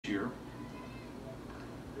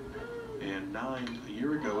9 a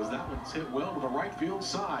year ago, as that one's hit well to the right field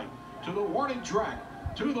side, to the warning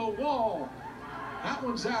track, to the wall. That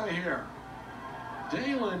one's out of here.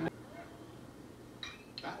 Daylan.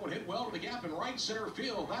 That one hit well to the gap in right center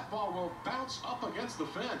field. That ball will bounce up against the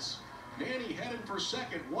fence. Nanny headed for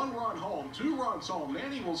second. 1 run home, 2 runs home.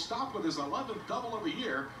 Nanny will stop with his 11th double of the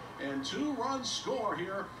year, and 2 runs score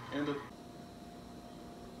here. And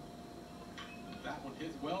that one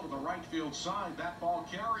hit well to the right field side. That ball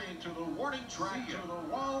carrying to the warning track, to the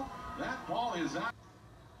wall. That ball is out.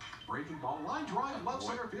 Breaking ball, line drive, left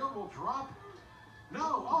center field will drop.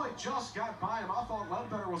 No, oh, it just got by him. I thought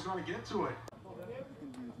Ledbetter was going to get to it.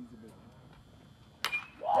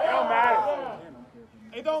 It don't matter.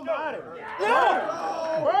 It don't matter.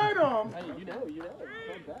 Yeah. Burn him. Hey, you know.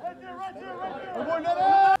 Right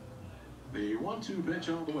there. The 1-2 pitch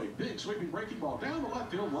on the way. Big sweeping breaking ball down the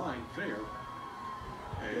left field line. Fair.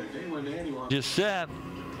 And Daylan Nanny on. Just set.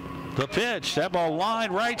 The pitch. That ball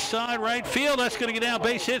line right side, right field. That's going to get down.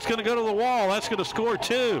 Base hit's going to go to the wall. That's going to score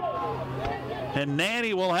 2. And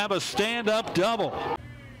Nanny will have a stand-up double.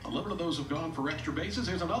 11 of those have gone for extra bases.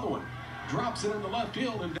 Here's another one. Drops it in the left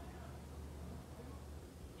field. And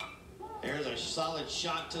there's a solid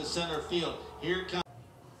shot to center field. Here comes.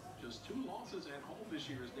 Just 2 losses at home this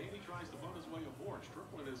year as Nanny tries to bunt his way aboard.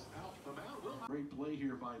 Strickland is out the mound. Great play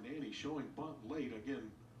here by Nanny, showing bunt late.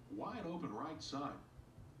 Again, wide open right side.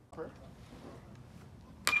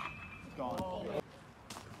 Gone.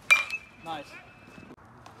 Nice.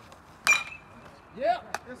 Yeah.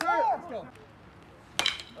 Yes, sir. Let's go.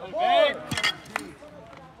 Okay.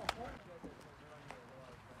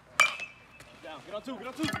 Down. Get on 2. Get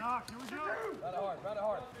on 2. Knock. Here we go. Ride it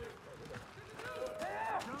hard.